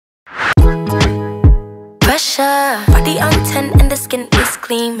Pressure, body on 10 and the skin is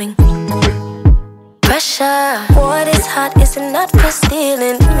gleaming. Pressure, what is hot is not for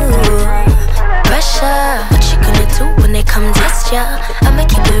stealing. Pressure, what you gonna do when they come test ya? I'ma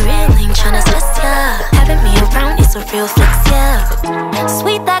keep it real, ain't tryna stress ya. Having me around is a real flex, yeah.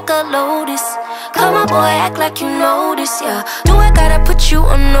 Sweet like a lotus. Come on, boy, act like you know this, yeah. Do I gotta put you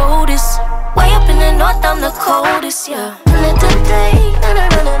on notice? Way up in the north, I'm the coldest, yeah.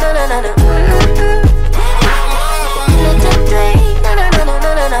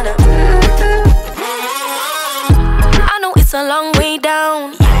 I know it's a long way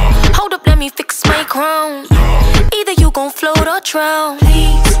down. Hold up, let me fix my crown. Either you gon' float or drown.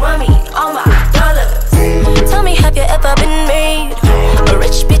 Please run me all my dollars. Tell me, have you ever been made? A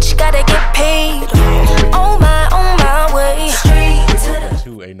rich bitch gotta get paid. On my way. Straight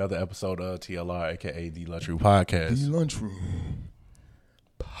to another episode of TLR, aka The Lunchroom Podcast. The Lunchroom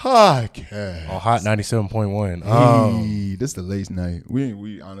Podcast. On Hot 97.1. Hey, this is the late night.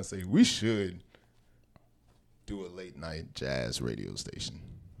 We honestly, we should do a late night jazz radio station.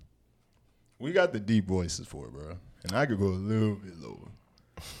 We got the deep voices for it, bro. And I could go a little bit lower.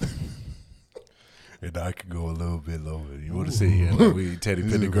 And I could go a little bit lower. You want to sit here like we Teddy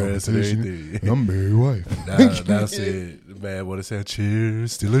Pendergrass and everything. I'm Barry White. That's it. Man, want to say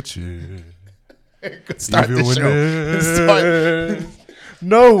cheers, still a cheer. Start Even the show.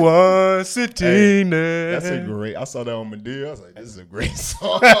 No one sitting there. That's a great. I saw that on Medea. I was like, this is a great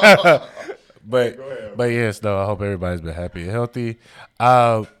song. But yes, though, I hope everybody's been happy and healthy.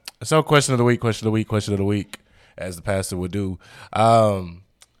 So question of the week, as the pastor would do. My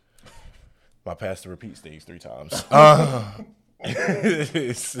pastor repeats things 3 times.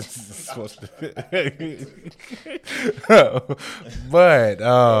 It's supposed to. But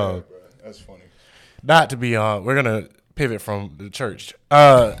that's funny. Not to be on. We're gonna pivot from the church.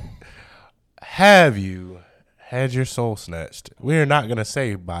 Have you had your soul snatched? We're not gonna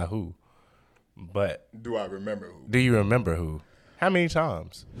say by who, but do I remember who? Do you remember who? How many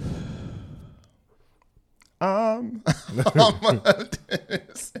times? I'm a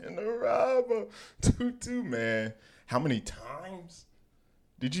dentist and a robber. Tutu, man. How many times?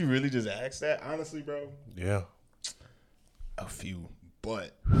 Did you really just ask that? Honestly, bro? Yeah. A few.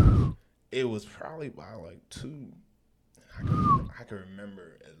 But it was probably by like 2. I can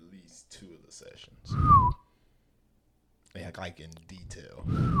remember at least 2 of the sessions. Like in detail.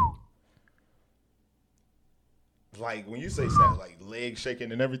 Like when you say snap, like leg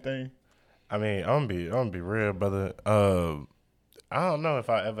shaking and everything. I mean, I'm gonna be real, brother. I don't know if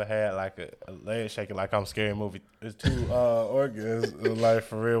I ever had like a leg shaking like I'm Scary Movie. It's 2 organs, like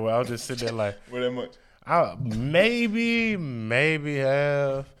for real. Where I was just sitting there like, what that much? Maybe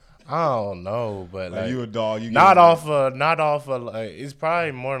have. I don't know, but like you a dog? You not off of like, it's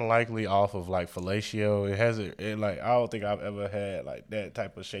probably more than likely off of like fellatio. It hasn't. Like I don't think I've ever had like that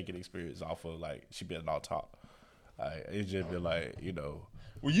type of shaking experience off of like she been on top. Like it just be like, you know.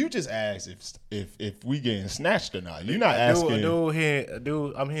 Well, you just asked if we getting snatched or not. You're not asking.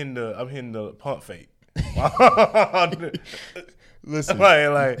 Dude, I'm hitting the pump fake. Listen,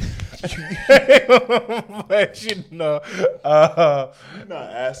 like, but you know, you're not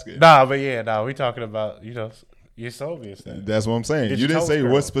asking. Nah, we talking about your Soviet stuff. That's what I'm saying. You didn't say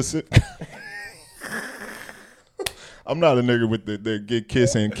what specific. I'm not a nigga with the get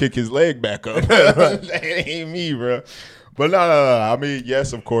kiss and kick his leg back up. That ain't me, bro. But no. I mean,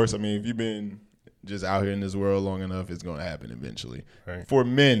 yes, of course. I mean, if you've been just out here in this world long enough, it's going to happen eventually. Right. For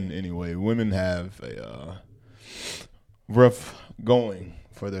men, anyway. Women have a rough going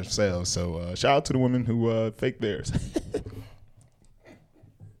for themselves. So shout out to the women who fake theirs.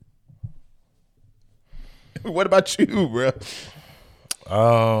 What about you, bro?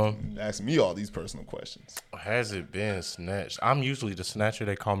 Ask me all these personal questions. Has it been snatched? I'm usually the snatcher.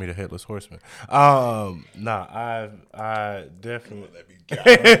 They call me the headless horseman. I definitely.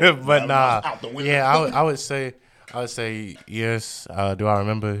 But nah. Yeah, I would say yes. Do I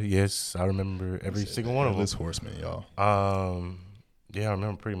remember? Yes, I remember every single one of them. Headless horseman, y'all. Yeah, I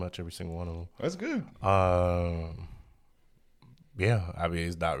remember pretty much every single one of them. That's good. Yeah, I mean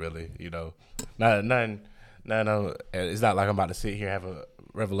it's not really, nothing. No, it's not like I'm about to sit here and have a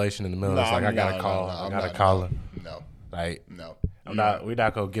revelation in the middle. It's like I gotta call her. No. Like no. We're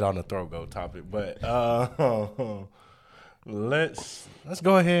not gonna get on the throat go topic, but let's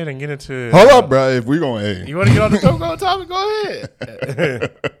go ahead and get into Hold up, bro. If we gonna you wanna get on the throat go topic, go ahead.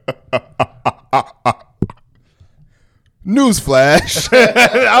 Newsflash.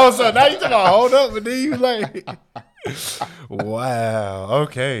 I was now you talking about hold up, but then you like wow.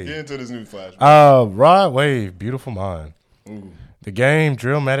 Okay. Get into this newsflash. Rod Wave, Beautiful Mind. Ooh. The game,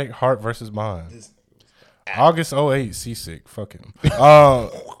 Drillmatic, Heart versus Mind. August '08, Seasick. Fuck him.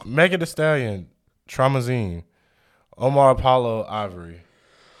 Megan Thee Stallion, Traumazine, Omar Apollo, Ivory.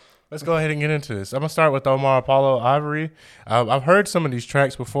 Let's go ahead and get into this. I'm going to start with Omar Apollo, Ivory. I've heard some of these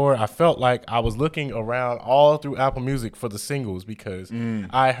tracks before. I felt like I was looking around all through Apple Music for the singles because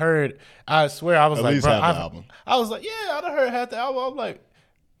I swear, I was At like, least bro, half the album. I was like, yeah, I done heard half the album. I'm like,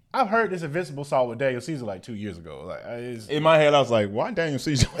 I've heard this Invincible song with Daniel Caesar like 2 years ago. Like, in my head, I was like, why Daniel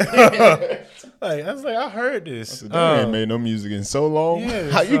Caesar? I heard this. Daniel ain't made no music in so long. Yeah,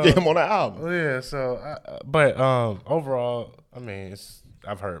 How you get him on the album? Yeah, so, but overall, I mean,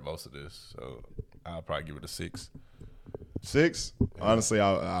 I've heard most of this, so I'll probably give it a 6. 6? Honestly,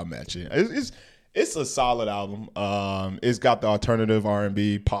 I'll match it. It's a solid album. It's got the alternative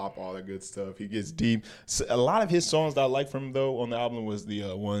R&B, pop, all that good stuff. He gets deep. So a lot of his songs that I like from him though on the album was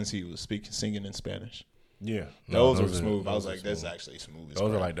the ones he was singing in Spanish. Yeah, those were smooth. I was like, that's actually smooth.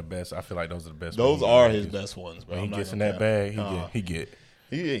 Those are like the best. I feel like those are the best. Those are his best ones. Bro. When he gets in that bag,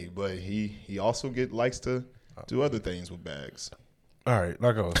 But he also likes to do other things with bags. All right,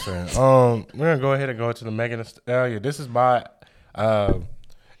 like I was saying, we're gonna go ahead and go to the Megan Thee Stallion. This is my,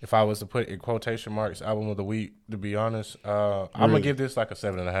 if I was to put in quotation marks, album of the week. To be honest, I'm gonna give this like a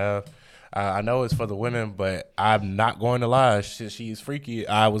 7.5. I know it's for the women, but I'm not going to lie. She is freaky.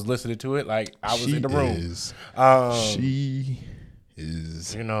 I was listening to it like I was in the room. She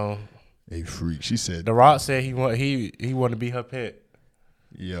is, a freak. She said, The Rock said he wanted to be her pet.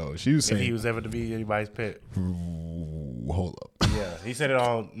 Yo, she was saying if he was ever to be anybody's pet. Hold up. Yeah, he said it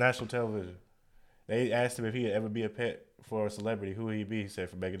on national television. They asked him if he'd ever be a pet for a celebrity, who would he be? He said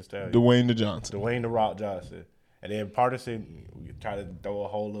for Megan Thee Stallion. Dwayne The Rock Johnson. And then Partisan tried to throw a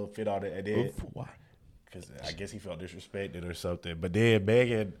whole little fit on it. And then, why? Because I guess he felt disrespected or something. But then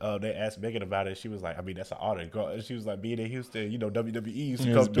Megan, they asked Megan about it. She was like, I mean, that's an honor. She was like, being in Houston, WWE used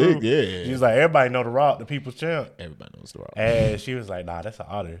to come through. Yeah. She was like, everybody know The Rock, the people's champ. Everybody knows The Rock. And she was like, nah, that's an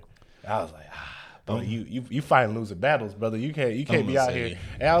honor. I was like, bro, you fighting losing battles, brother. You can't be out here.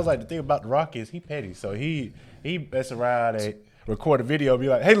 And I was like, the thing about The Rock is he petty. So he mess around and record a video and be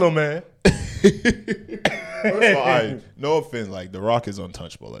like, hey, little man. First of all, no offense, like The Rock is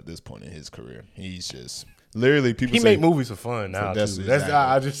untouchable at this point in his career. He's just literally people. He say, make movies for fun now. That's too.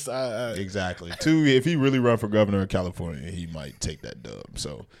 Exactly. Exactly. Two, if he really run for governor of California, he might take that dub.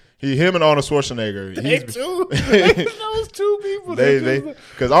 So him and Arnold Schwarzenegger. Those two people.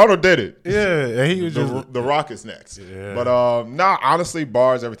 Because Arnold did it. Yeah, and he was The Rock is next. Yeah. But honestly,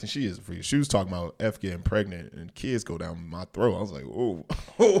 bars everything. She is free. She was talking about F getting pregnant and kids go down my throat. I was like,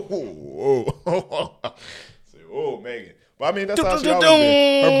 oh, Megan. But I mean, that's how she always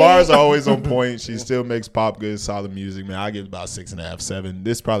been. Her bars are always on point. She still makes pop good, solid music. Man, I give it about 6.5, 7.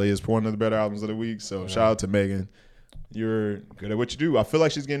 This probably is one of the better albums of the week. So shout out to Megan. You're good at what you do. I feel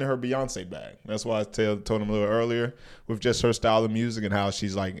like she's getting her Beyonce bag. That's why I told him a little earlier with just her style of music and how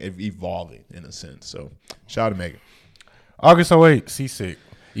she's like evolving in a sense. So shout out to Megan. August 08, Seasick.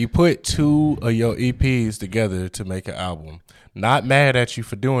 You put 2 of your EPs together to make an album. Not mad at you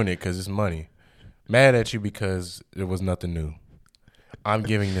for doing it because it's money. Mad at you because there was nothing new. I'm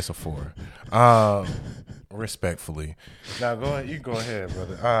giving this a 4. Respectfully. Now you go ahead,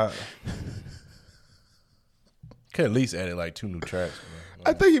 brother. Could at least added like 2 new tracks.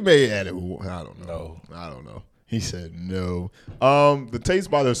 I think he may add it. I don't know. He said no. The tapes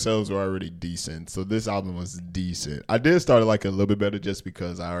by themselves were already decent, so this album was decent. I did start it like a little bit better just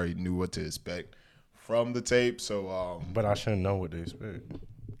because I already knew what to expect from the tape. So, but I shouldn't know what to expect.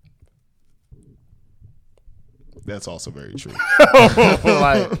 That's also very true.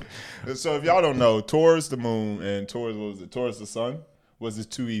 Like, so if y'all don't know, Towards the Moon and Towards the Sun was his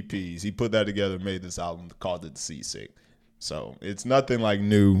 2 EPs. He put that together, made this album, called it Seasick. So it's nothing like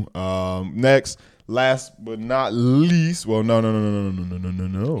new. Next, last but not least, well, no.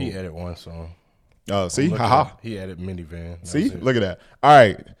 He added one song. Oh, see? Haha. He added Minivan. See? Look at that. All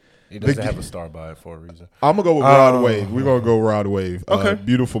right. He doesn't have a star by it for a reason. I'm going to go with Rod Wave. We're going to go Rod Wave. Okay.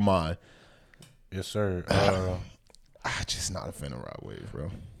 Beautiful Mind. Yes, sir. I'm just not a fan of Rod Wave, bro.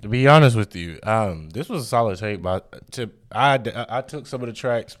 To be honest with you, this was a solid tape. I took some of the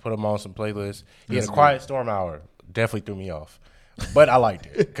tracks, put them on some playlists. He had a Quiet Storm hour. Definitely threw me off. But I liked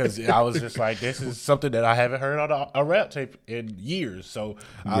it because I was just like, this is something that I haven't heard on a rap tape in years. So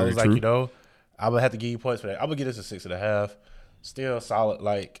I was like, I'm going to have to give you points for that. I'm going to give this a 6.5. Still solid.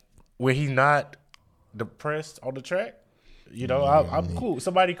 Like, where he's not depressed on the track, I'm cool.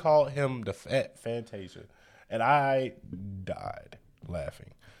 Somebody called him the Fat Fantasia, and I died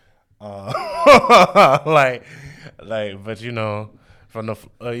laughing. But from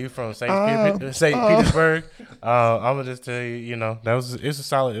you from St. Petersburg. I'm gonna just tell you, it's a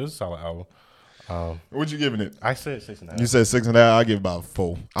solid album. What you giving it? I said 6.5. You said 6.5. I give about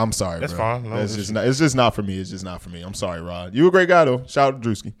 4. I'm sorry, That's bro. fine. No, it's just not for me. It's just not for me. I'm sorry, Rod. You a great guy though. Shout out to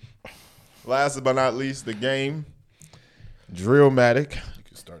Drewski. Last but not least, the game. Drillmatic. You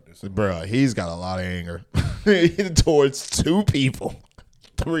can start this. Bro, he's got a lot of anger towards 2 people.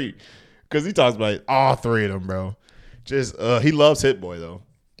 3. Because he talks about all 3 of them, bro. Just he loves Hit Boy though.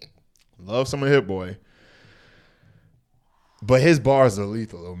 Loves some of Hit Boy. But his bars are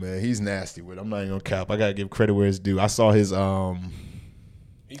lethal though, man. He's nasty with it. I'm not even gonna cap. I gotta give credit where it's due. I saw his He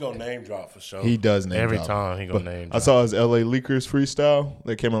gonna name drop for sure. He does name every drop. time. He gonna name drop. I saw his LA Leakers freestyle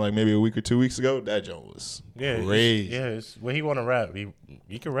that came out like maybe a week or 2 weeks ago. That joint was crazy. When he want to rap,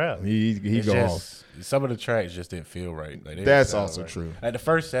 he can rap. He go off. Some of the tracks just didn't feel right. Like, That's also true. At the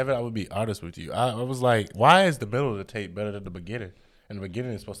first 7, I would be honest with you. I was like, why is the middle of the tape better than the beginning? And the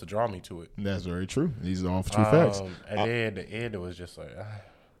beginning is supposed to draw me to it. That's very true. These are all true facts. And then the end, it was just like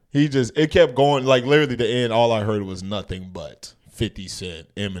it kept going. Like literally, the end. All I heard was nothing but 50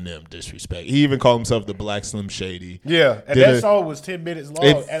 Cent, Eminem disrespect. He even called himself the Black Slim Shady. Yeah, and that song was 10 minutes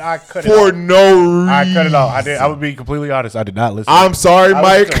long, and I cut it for off. no reason. I cut it off. I would be completely honest. I did not listen. I'm sorry,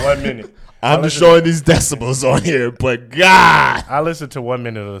 Mike. To 1 minute. I'm just showing these decibels on here, but God, I listened to 1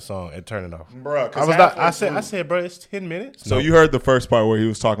 minute of the song and turned it off, bro. I said, bro, it's 10 minutes. So you heard the first part where he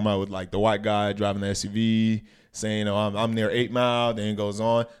was talking about with like the white guy driving the SUV, saying, "Oh, I'm near 8 Mile." Then it goes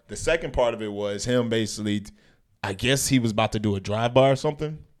on. The second part of it was him basically, I guess he was about to do a drive-by or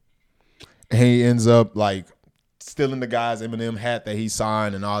something, and he ends up like stealing the guy's Eminem hat that he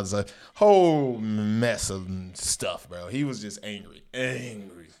signed and all this whole mess of stuff, bro. He was just angry.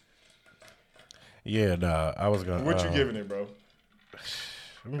 Yeah, nah, I was gonna. What you giving it, bro?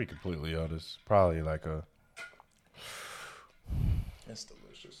 Let me be completely honest. Probably like a. That's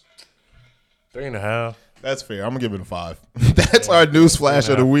delicious. 3.5. That's fair. I'm gonna give it a 5. That's our news flash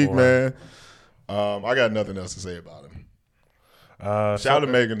of the week, 4. man. I got nothing else to say about him. Shout out to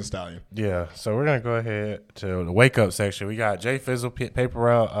Megan Thee Stallion. Yeah, so we're gonna go ahead to the wake up section. We got Jay Fizzle, Paper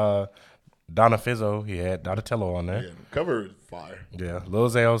Route, Donna Fizzo. He had Donatello on there. Yeah, cover fire. Yeah, Lil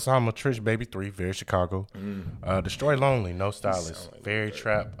Zay Osama, Trish Baby 3, very Chicago. Destroy Lonely, no stylist, like very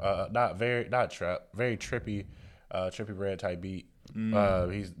trap, not trap, very trippy, trippy red type beat.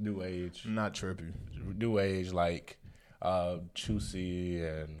 He's new age, not trippy, new age like Juicy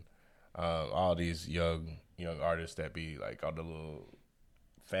and all these young artists that be like on the little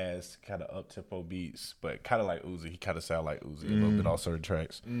fast kind of up tempo beats, but kind of like Uzi. He kind of sound like Uzi a little bit on certain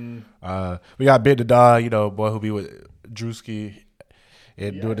tracks. We got Bit the Dog, boy who be with Drewski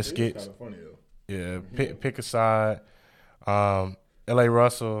and doing the skits. Kind of funny though. Yeah, pick a side. L.A.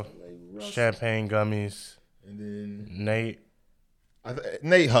 Russell, Champagne Gummies, and then Nate.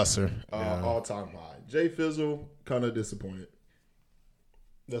 Nate Husser, all time high. Jay Fizzle, kind of disappointed.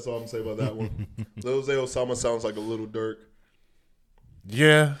 That's all I'm gonna say about that one. Lil Zay Osama sounds like a Little Durk.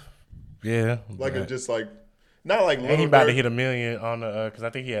 Yeah. Like a just like not like. And he about to hit 1 million on the because I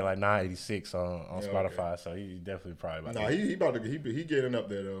think he had like 986 on Spotify, so he definitely probably about. He about to he getting up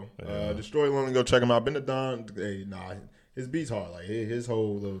there though. Yeah. Destroy Lonely, go check him out. Been to Don. Hey, his beats hard. Like his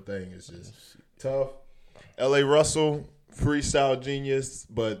whole little thing is just tough. L.A. Russell. Freestyle genius,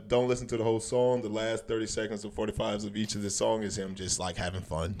 but don't listen to the whole song. The last 30 seconds or 45s of each of the song is him just like having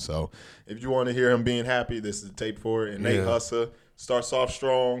fun. So if you want to hear him being happy, this is the tape for it. And Nate Husser starts off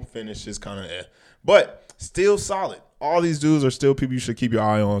strong, finishes kind of but still solid. All these dudes are still people you should keep your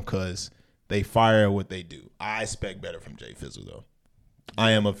eye on because they fire what they do. I expect better from Jay Fizzle though.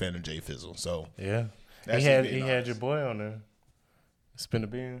 I am a fan of Jay Fizzle, so yeah. He had your boy on there, Spin the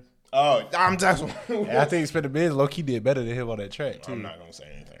Beans. Oh, I'm just. I think Spin the Beans low-key did better than him on that track, too. I'm not going to say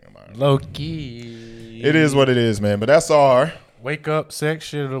anything about it. Low-key. It is what it is, man. But that's our wake up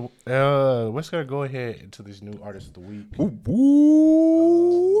section. We're just going to go ahead into this new artist of the week.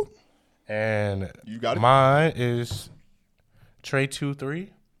 Ooh. And you got it? Mine is Trey23,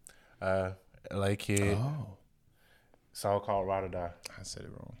 LA kid. Oh. Song called Ride or Die. I said it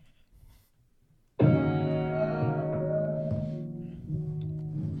wrong.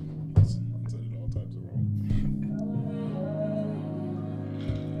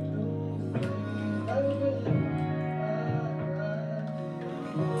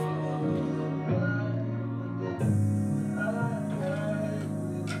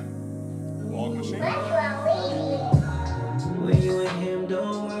 When you and him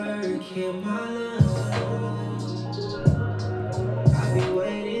don't work, him holler. I be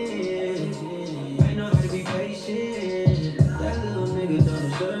waiting. I know how to be patient. That little nigga don't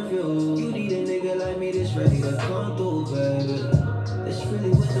deserve you. You need a nigga like me that's ready to come through, baby. That's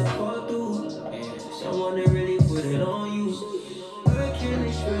really what the fuck do. Someone that really put it on you. I can't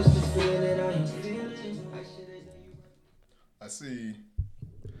express I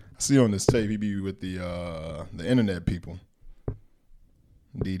see on this tape he be with the internet people.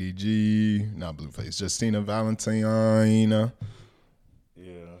 DDG, not Blueface, Justina Valentina.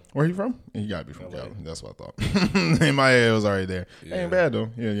 Yeah. Where he from? He gotta be from Cali. That's what I thought. In my head, it was already there. Yeah. Ain't bad though.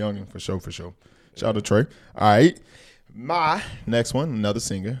 Yeah, youngin' for sure. Shout out to Trey. All right. My next one, another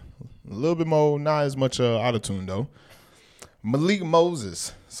singer. A little bit more, not as much auto-tune though. Malik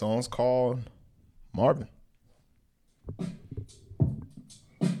Moses. Song's called Marvin.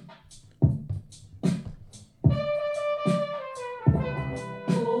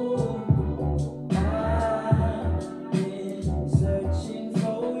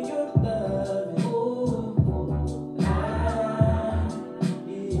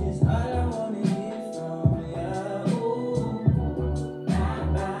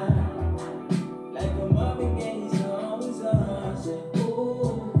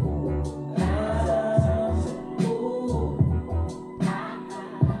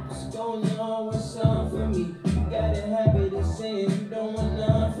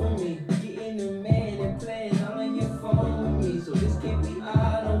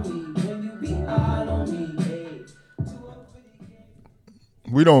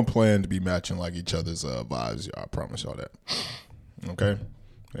 We don't plan to be matching like each other's vibes. I promise y'all that. Okay,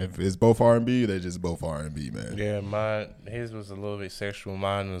 if it's both R&B, they're just both R&B, man. Yeah, his was a little bit sexual.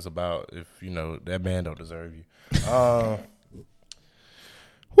 Mine was about if that man don't deserve you.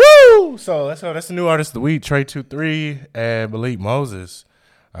 Woo! So let's go. That's the new artist of the week: Trey 2-3 and Malik Moses.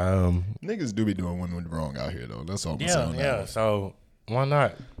 Niggas do be doing one wrong out here though. That's all I'm saying. Yeah. So why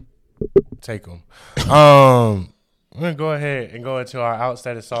not take them? We're going to go ahead and go into our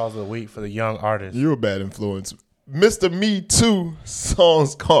outstanding songs of the week for the young artists. You're a bad influence. Mr. Me Too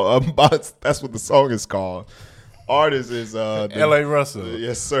song's called, that's what the song is called. Artist is L.A. Russell.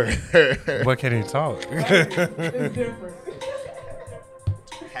 Yes, sir. What can he talk? It's different.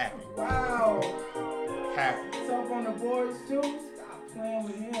 Happy. Wow. Happy. Soap on the boards too. Stop playing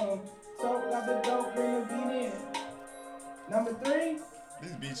with him. Soap got the dope, bring the beat in. Number 3.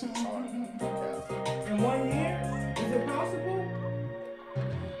 This beach is hard. In 1 year? Is it possible?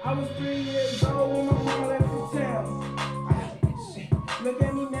 I was 3 years old when my mama left the town. Shit. Look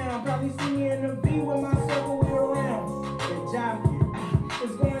at me now, probably see me in the V with my circle way around. The jockey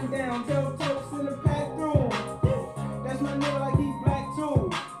is going down, tell folks in the pack through. That's my nigga like he's black too.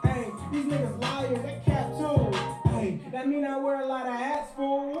 Hey, these niggas liars, that cap too. Hey, that mean I wear a lot of hats,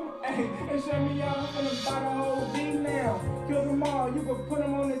 fool. Hey, they show me y'all, I'm finna buy the whole D now. Kill them all, you can put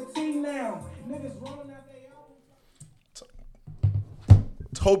them on the T now. Niggas rolling out they album.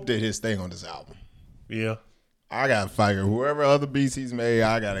 Tope did his thing on this album. Yeah. I gotta figure whoever other beats he's made.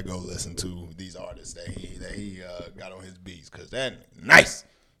 I gotta go listen to these artists that he got on his beats because that nice.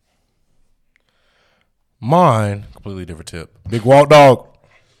 Mine, completely different tip. Big Walk Dog,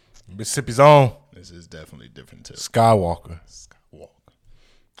 Mississippi's own. This is definitely different tip. Skywalker.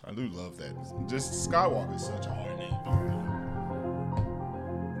 I do love that. Just Skywalker is such a hard name.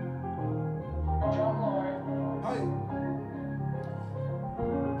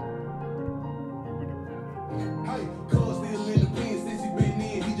 Hey, cuz still in the pen since he been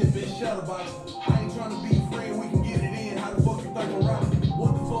in, he just been shadow boxing. I ain't tryna be a friend, we can get it in. How the fuck you think I'm rocking?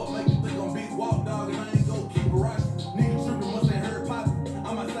 What the fuck make you think I'm Big Walk Dog and I ain't gon' keep it rocking? Nigga trippin', must ain't heard poppin'.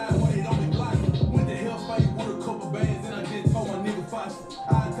 I'm outside where they don't be blocking. Went to hell fight with a couple bands and I just told my nigga Fox.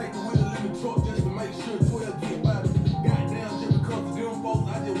 I'd take the wheel in the truck just to make sure 12 get by it. Goddamn, just because of them folks,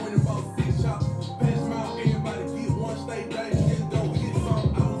 I just went and bought 6 chops. Pass them out, everybody get one state day. Just go get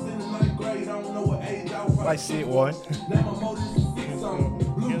some. I was in the 9th grade, I don't know what age I was. I see it one. Now my motor is 6 on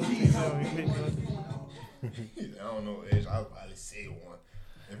blue cheese. I don't know age. I probably say one.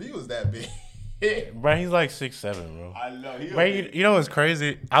 If he was that big, Bro, he's like 6'7", bro. I know. Bro, you know what's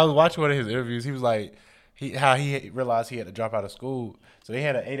crazy? I was watching one of his interviews. He was like, how he realized he had to drop out of school. So he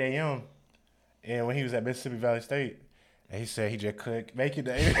had an 8 a.m. And when he was at Mississippi Valley State, and he said he just couldn't make it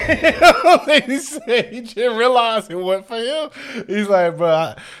to 8 a.m. He said he just realized it wasn't for him. He's like, bro,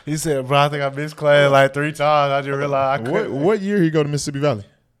 I think I missed class like 3 times. I just realized I couldn't. What year he go to Mississippi Valley?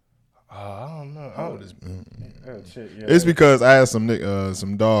 I don't know. It's because I had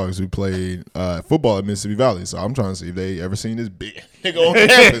some dogs who played football at Mississippi Valley, so I'm trying to see if they ever seen this big nigga on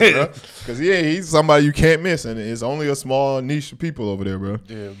campus, bro. Because he's somebody you can't miss, and it's only a small niche of people over there, bro.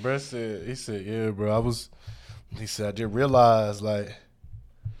 Yeah, bro said, yeah, bro. He said, I just realized,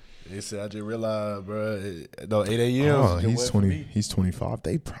 bro. No, 8 a.m. Oh, he's 20. He's 25.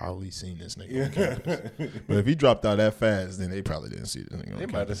 They probably seen this nigga on campus. But if he dropped out that fast, then they probably didn't see this nigga on They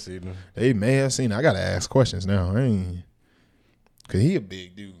campus. might have seen him. They may have seen. I gotta ask questions now. Cause he a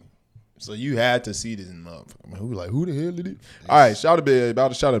big dude. So you had to see this motherfucker. Who like, who the hell did it? All right, shout out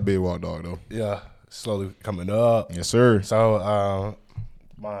to Big Walk Dog, though. Yeah, slowly coming up. Yes, sir. So,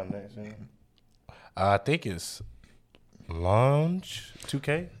 my next one, I think it's Lounge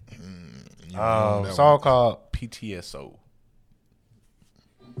 2K. Song called PTSO.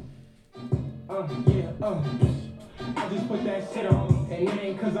 I just put that shit on, and it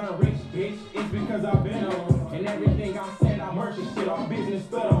ain't cause I'm rich, bitch. It's because I've been on, and everything I said, I merchant shit, all business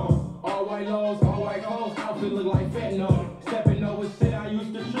stood on. All white lows, all white clothes, outfit look like fentanyl. Stepping over shit I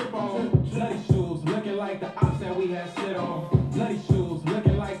used to trip on. Bloody shoes, looking like the ops that we had slid on. Bloody shoes,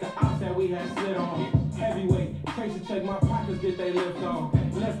 looking like the ops that we had slid on. Heavyweight, trace to check my pockets, get they lift on.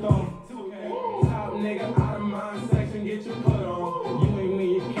 Lift on. Top nigga, out of mind section, get your put on. You ain't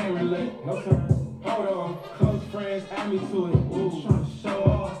me, you can't relate. No sir. Hold on, close friends add me to it. Ooh, trying to show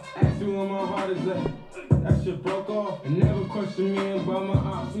off. Ask me where my heart is at. That shit broke off. And never question me about my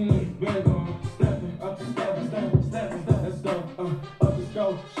ops. You know you been gone. Stepping up to stepping. Let's go. Up the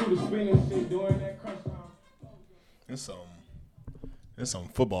scope. Shoot a spinning shit doing that crunch time. It's some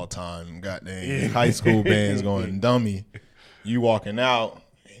football time. Goddamn, high school bands going dummy. You walking out.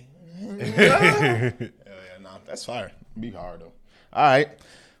 Yeah, nah, that's fire. Be hard though. All right.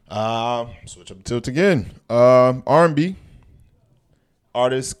 Switch up tilt again. R&B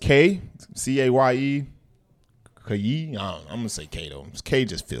artist K, C-A-Y-E. Kaye. I'm gonna say K though. K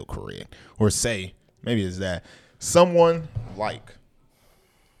just feel correct. Or say, maybe it's that. Someone like.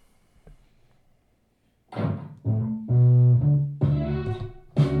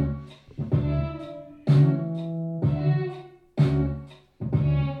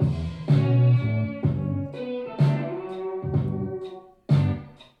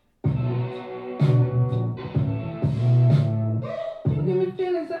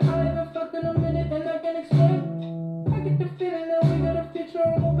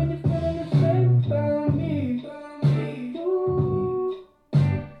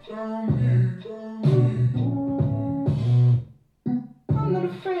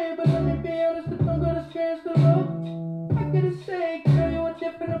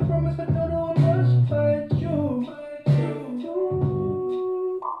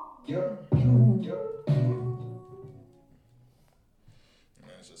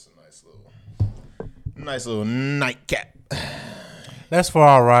 Nice little nightcap. That's for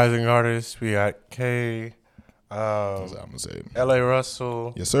our rising artists. We got K, That's what I'm gonna say. L.A.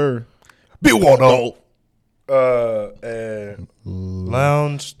 Russell, Yes, sir. Big Waldo, and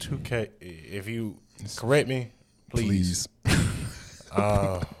Lounge 2K. If you correct me, please.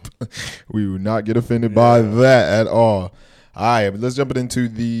 We will not get offended by that at all. All right, but let's jump into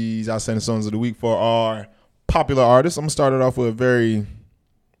these outstanding songs of the week for our popular artists. I'm gonna start it off with a very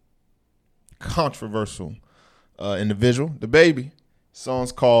controversial individual, the Baby.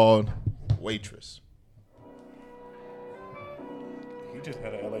 Song's called Waitress. He just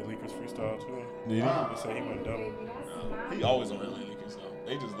had an LA Lakers freestyle too. Did he? They say he went dumb. He always on LA Lakers, though.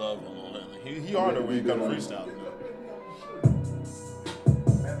 They just love him on LA. He harder when he comes to freestyling, though.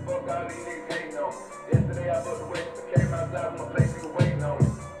 Man, fuck all these niggas hating on me. Yesterday I booked the waitress, came outside from a place he was waiting on me.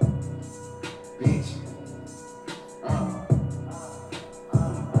 Bitch.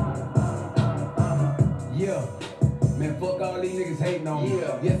 Yeah. Man, fuck all these niggas hating on me.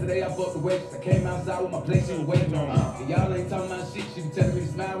 Yeah. Yesterday I booked the waitress, I came outside with my place, she was waiting on me. And y'all ain't talking about shit, she be telling me to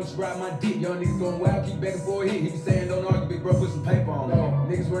smile when she ride my dick. Young niggas going wild, keep begging for a hit. He be saying don't argue, big bro, put some paper on me.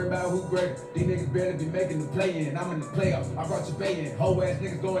 Niggas worry about who great. These niggas barely be making the play in. I'm in the playoffs, I brought your bay in. Whole ass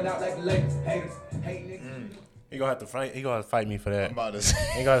niggas going out like the Lakers. Haters, hate niggas. He gonna have to fight. He gonna have to fight me for that. I'm about to say.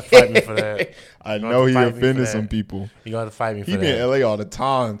 He gonna have to fight me for that. I gonna know have he to fight me for offended that. some people. He gonna have to fight me for He that. been in LA all the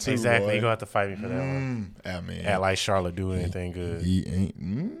time, too. Exactly. Boy. He gonna have to fight me for that one. I mean, Act like Charlotte do anything good. he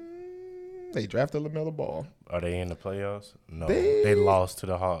ain't. They drafted LaMelo Ball. Are they in the playoffs? No, They- they lost to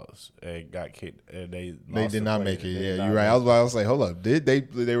the Hawks and got kicked. They Did not make it. Yeah, you're right. I was like, hold up. Did they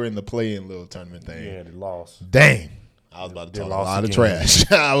were in the play-in little tournament thing? Yeah, they lost. Dang. I was about to They talk a lost lot of again.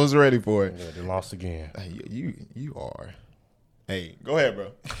 trash. I was ready for it. Yeah, they lost again. You are. Hey, go ahead,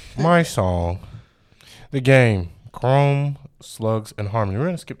 bro. My song, The Game, Chrome, Slugs, and Harmony. We're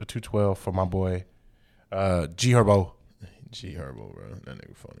gonna skip to 212 for my boy, G Herbo. G Herbo, bro. That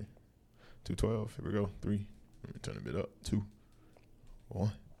nigga funny. 212. Here we go. 3. Let me turn a bit up. 2.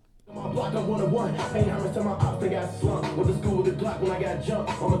 1. My block up 101. Ain't hammers to my ops, they got slumped. Went to school with the Glock when I got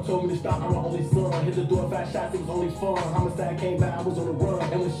jumped. Mama told me to stop, I'm my only son. Hit the door, 5 shots, it was only fun. Homicide came by, I was on the run.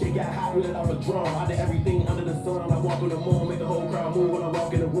 And when shit got hot, we let off a drum. I did everything under the sun. I walk on the moon, make the whole crowd move when I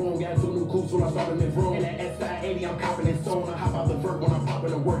walk in the room. Got 2 new coops when I start in the room. And that S-Side 80, I'm copping it soon. I hop out the vert when I'm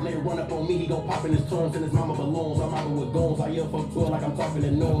popping the work. Later run up up on me, he gon' pop in his terms and his mama balloons. I'm mobbing with goons. I yell fuck 12 like I'm talking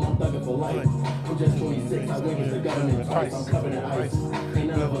to noon. I'm thugging for life. I'm just 26. I went with the government twice. I'm covered in ice. Ain't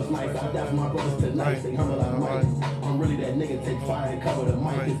none of us nice. I die for my brothers tonight. They humble like mice. I'm really that nigga. Take fire and cover the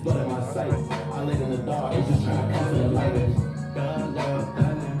mic. It's blood in my sight. I laid in the dark and just trying to come to the light.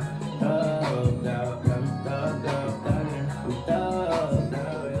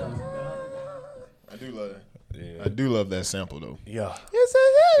 I do love that. Yeah. I do love that sample though. Yeah. Yes,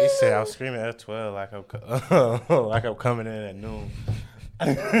 He said I was screaming at 12 like I'm coming in at noon.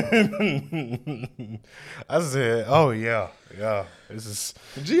 I said, oh yeah. This is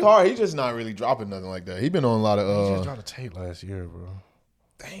G Hard. He just not really dropping nothing like that. He been on a lot he just of. dropped a tape last year, bro.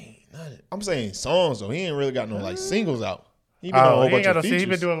 Dang, I'm saying songs though. He ain't really got no like singles out. He been on a whole bunch of features. He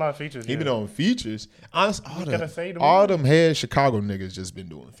been doing a lot of features. He been on features. Honest, say all them head Chicago niggas just been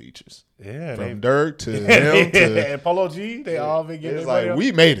doing features. Yeah, From Dirk to him to and Polo G. They all been getting it's like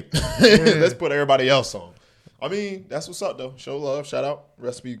we made it. Let's put everybody else on. I mean, that's what's up though. Show love, shout out.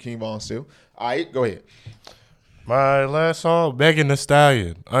 Recipe King Von still. All right, go ahead. My last song, Megan Thee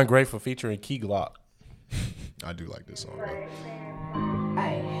Stallion, Ungrateful featuring Key Glock. I do like this song. Bro.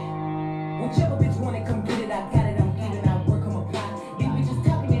 Ay, whichever bitch wanna come get it, I got it, I'm giving out work, I'm apply. These bitches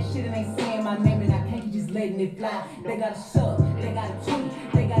talking that shit and ain't saying my name and I can't just letting it fly. They got a sub, they got a tweet,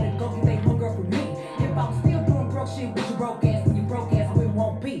 they gotta go get they hunger for me. If I'm still doing broke shit with your broke ass and your broke ass, we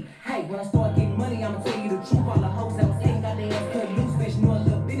won't be. Hey, when I start getting money, I'ma tell you the truth. All the hoes that was hating got their ass cut loose, bitch. Know a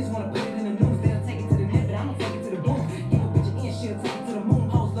little business wanna put it in the news, they'll take it to the net, but I'ma take it to the booth. Give a bitch an inch, she'll take it to the moon.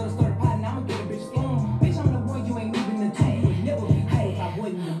 Hoes let her start a pot and I'ma get a bitch spoon. Bitch, I'm the one you ain't even the two. You would never be hey if I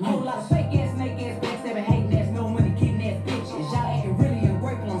wasn't the whole lot of fake ass, snake ass, backstabbing, hating ass, no money, getting ass bitches. Y'all acting really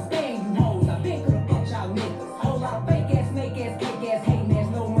ungrateful, I'm staying you hoes. I been could've fucked y'all niggas. Whole lot of fake ass, snake ass, cake ass, hating ass,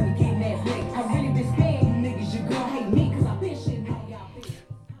 no money, getting ass niggas. I really been staying you niggas. Your girl hate me cause I been shitting on y'all bitches.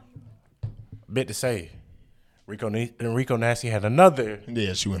 Bit to say, Rico Nasty had another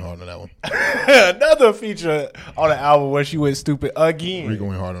Yeah, she went hard on that one. another feature on the album where she went stupid again. Rico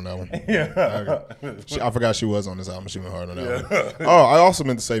went hard on that one. Yeah. I forgot she was on this album. She went hard on that one. Oh, I also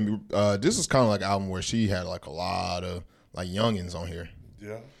meant to say this is kind of like an album where she had like a lot of like youngins on here.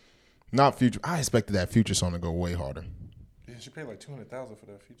 Yeah. Not Future. I expected that Future song to go way harder. Yeah, she paid like $200,000 for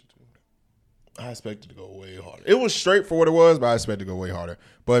that feature too. I expected to go way harder. It was straight for what it was, but I expected to go way harder.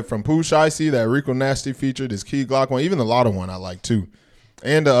 But from Pooh Shiesty, that Rico Nasty feature, this Key Glock one, even the Lotta one I like too.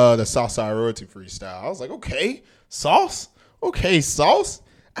 And the Southside Royalty freestyle. I was like, okay, Sauce? Okay, Sauce?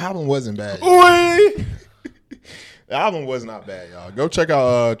 Album wasn't bad. The album was not bad, y'all. Go check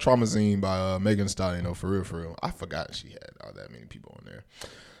out Traumazine by Megan Thee Stallion, though, for real. I forgot she had all that many people on there.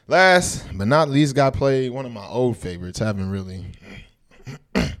 Last but not least, got played one of my old favorites. Haven't really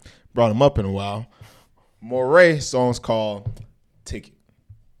brought him up in a while. Moray song's called Ticket.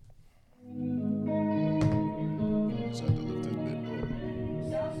 Just have to lift this bit up.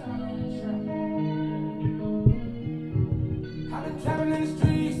 I've been trapping in the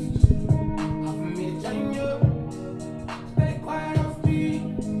streets, hoping me to join you. Stay quiet on speed,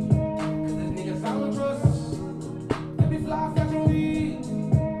 cause the niggas I don't trust. Let me fly fashion weed,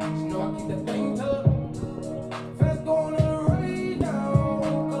 you know I keep that thing tucked. Fast going on the raid now,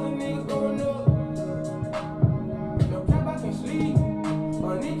 cause the nigga going up. No cap, I can sleep,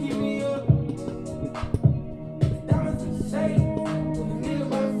 or they keep me up. Diamonds in the safe, the nigga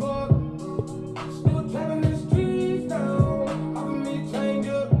might fuck. Still trapping in the streets now, hoping me to change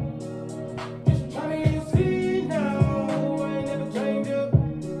up. Just trying to get a seat now, I ain't never change up.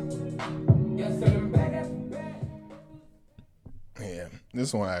 Yeah, selling back after back. Yeah,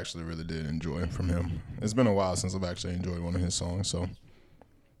 this one I actually really did enjoy from him. It's been a while since I've actually enjoyed one of his songs, so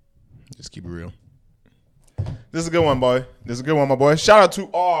just keep it real. This is a good one, boy. This is a good one, my boy. Shout out to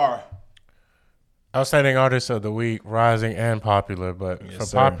R. Outstanding Artist of the Week, Rising and Popular. But Yes, for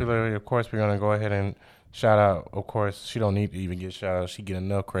sir. Popular, of course, we're going to go ahead and shout out. Of course, she don't need to even get shout out. She get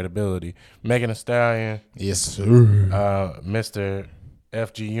enough credibility. Megan Thee Stallion, Yes, sir. Mr.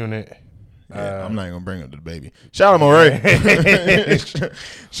 FG Unit. Yeah, I'm not even gonna bring up the baby. Shout out Moray.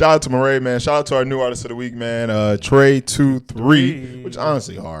 Shout out to Moray, man. Shout out to our new artist of the week, man. Trey23, which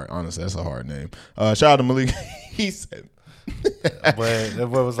honestly hard. Honestly, that's a hard name. Shout out to Malik. He said, But it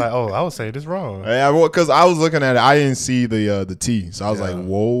was like, oh, I would say this wrong. yeah, because I was looking at it, I didn't see the T, so I was like,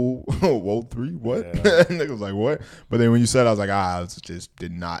 whoa, whoa, 3, what? Yeah. Nigga was like, what? But then when you said, it, I was like, I just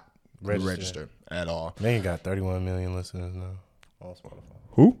did not register at all. Megan got 31 million listeners now on Spotify.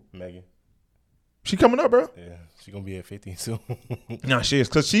 Who? Megan. She coming up, bro? Yeah, she gonna be at 50 soon. No, she is,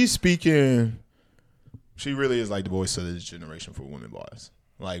 because she's speaking. She really is like the voice of this generation for women boys.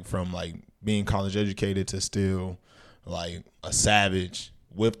 Like from like being college educated to still like a savage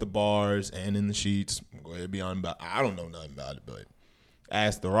with the bars and in the sheets. Go ahead, be on about. I don't know nothing about it, but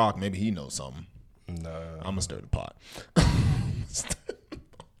ask The Rock. Maybe he knows something. No, I'm gonna stir the pot.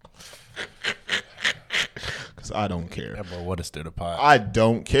 Cause I don't care. Yeah, but what a stir the pot. I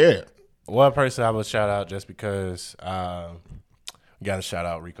don't care. One person I would shout out just because got to shout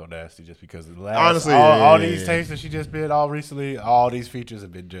out Rico Nasty just because the last Honestly, all these tapes that she just did all recently, all these features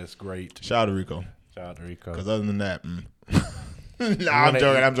have been just great. Shout out to Rico. Shout out to Rico. Because other than that,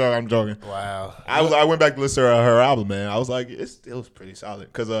 I'm joking. Wow. I went back to listen to her album, man. I was like, it was pretty solid.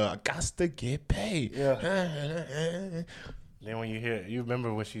 Because I got to get paid. Yeah. Then when you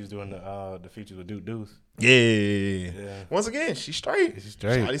remember when she was doing the features with Duke Deuce. Yeah. Once again, she's straight. She's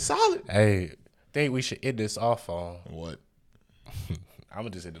straight. She's solid. Hey, think we should end this off on what? I'm gonna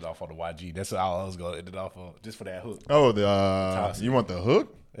just end it off on the YG. That's all I was gonna end it off on, just for that hook. Oh, you want the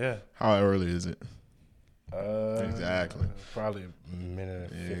hook? Yeah. How early is it? Exactly. Probably a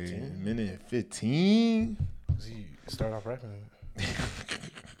minute and 15. Minute 15. He start off rapping.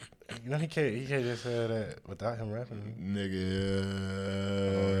 You know he can't just say that without him rapping. Nigga,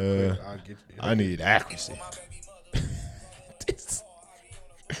 I need accuracy.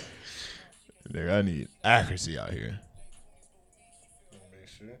 Nigga, I need accuracy out here.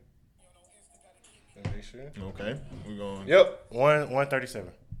 Make sure. Okay, we're going. Yep,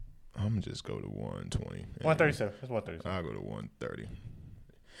 137. I'm gonna just go to 120. 137. It's 137. I'll go to 130.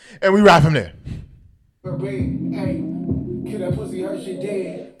 And we ride from there. Hey, kill that pussy, her shit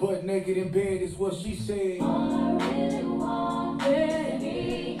dead. Butt naked in bed is what she said.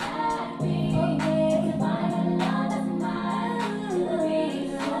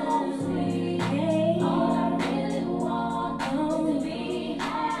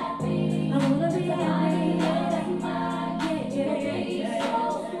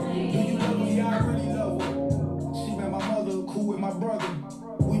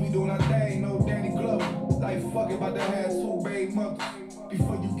 About to have 2 baby mothers.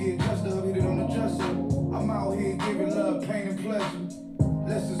 Before you get dressed up, hit it on the dresser. I'm out here giving love, pain, and pleasure.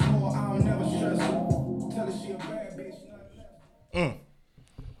 Less is more, I don't never stress her. Tell her she a bad bitch.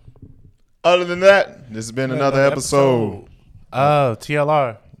 Other than that, this has been another episode of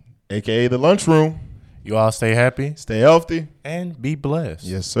TLR, aka The Lunchroom. You all stay happy, stay healthy, and be blessed.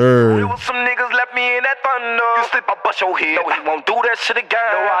 Yes, sir. There was some niggas left me in that thunder. You slip, I bust your head. No, he won't do that shit again.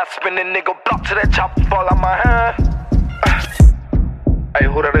 No, I spin a nigga block to that chopper fall out my hand. Hey,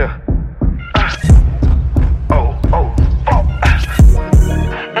 who that is? Oh, fuck.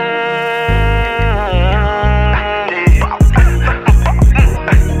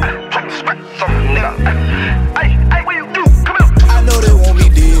 Hey, what you do? Come here. I know they want me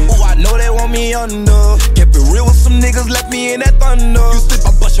dead. Ooh, I know they want me under. Kept it real with some niggas, left me in that thunder. You slip,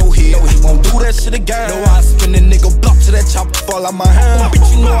 I bust your head. No, he won't do that shit again. No, I spin a nigga block to that chopper fall out my hand.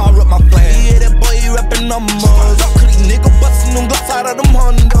 Bitch, you know I rep my flag. Yeah, that boy, he rapping numbers. Talk to these niggas, bustin' them blocks out of them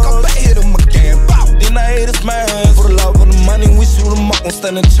Hondas. Come back, hit him again. Bow, then I hit his man. For the love of the money, we shoot him up, won't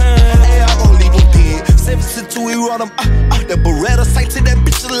stand a chance. Hey, I gon' leave him dead. 7-2, we run him. That Beretta sight to that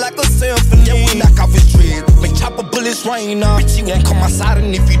bitch like a symphony. Yeah, we knock off his dread. Make chopper bullets rain up. Bitch, he won't come outside,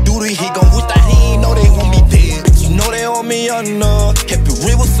 and if you do this, he gon' wish that he ain't know they want me dead. Bitch, you know they want me under. Kept it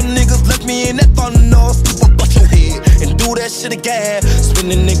real with some niggas, left me in that thunder. Sleep up, bust your head, and do that shit again. Spin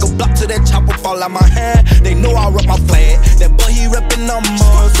a nigga block to that chopper fall out my hand. They know I rep my flag. That boy, he reppin'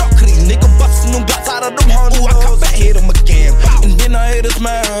 numbers. Talk to these niggas, bustin' them blocks out of them Hondas. Ooh, I come back, hit him again. And then I hit his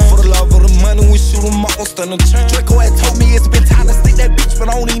man. For the love of the money, we shoot him up, won't stand a chance. Draco had told me it's been time to stick that bitch, but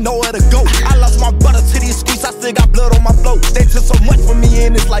I don't even know where to go. I lost my brother to these streets, I still got blood on my flow. They took so much from me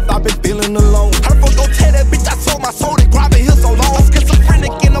in this life, I've been feeling alone. How the fuck go tell that bitch I sold my soul, they grabbing here so long. I'm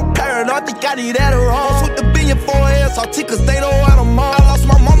schizophrenic and I'm paranoid, I think I need that or wrong. With the billion for SRT, cause they know what I'm on. I lost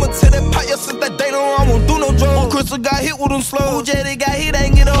my mama to that pot, yeah, since that day, no, I won't do no drugs. Crystal got hit with them slow, Jetty got hit,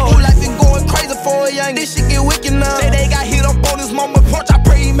 ain't get on. Life been going crazy for a young, this shit get wicked now. They got hit up on this moment porch, I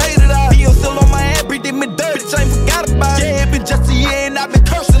pray he made it out. Bill still on my head, breathing me dirty, bitch, I ain't forgot about it. Yeah, it been just a year and I've been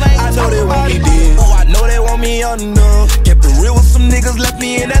cursing, I know they want me dead. Oh, I know they want me under. Kept it real with some niggas, left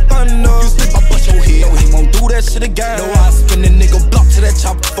me in that thunder. You slip, I bust your head. No, he won't do that shit again. No, I spin a nigga block to that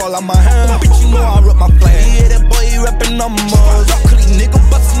chopper fall out my hand. Bitch, you know I rep my flag. Yeah, that boy, he reppin' numbers. Talk to these niggas,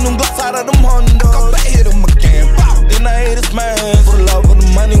 bustin' them blocks out of them Hondas. Come back, hit him again. Bow, then I hit his man. For the love of the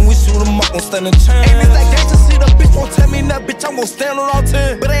money, we shoot him up, won't stand a chance. Ain't this that gangsta shit, a bitch won't tell me that, bitch, I'm gon' stand on all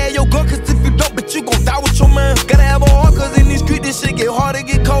 10. But I had your gun, cause if you don't, bitch, you gon' die with your man. Gotta have a heart, cause in these streets, this shit get hard to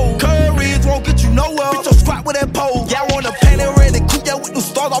get cold. Courage won't get you nowhere. Bitch, I'm scrap with that pole. Yeah, I wanna paint it red and cool, yeah, with the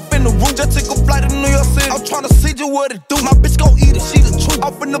stars off in the room. Just take a flight to New York City. I'm tryna see you what it do. My bitch gon' eat it, she the truth.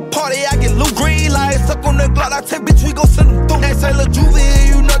 Off in the party, I get loot. Green lights, suck on the Glock, I take bitch, we gon' send them through. They say, Lil Juvie,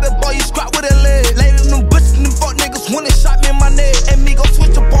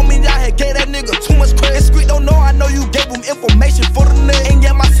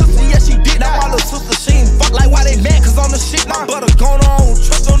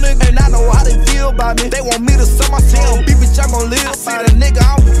 Damn, bitch, I gon' live by the nigga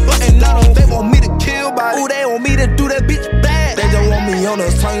I was butting on. They want me to kill by it. Ooh, they want me to do that bitch bad. They just want me on the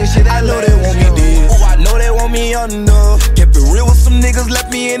tongue and shit. I know they want me dead. Ooh, I know they want me under. Kept it real with some niggas,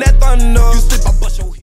 left me in that thunder.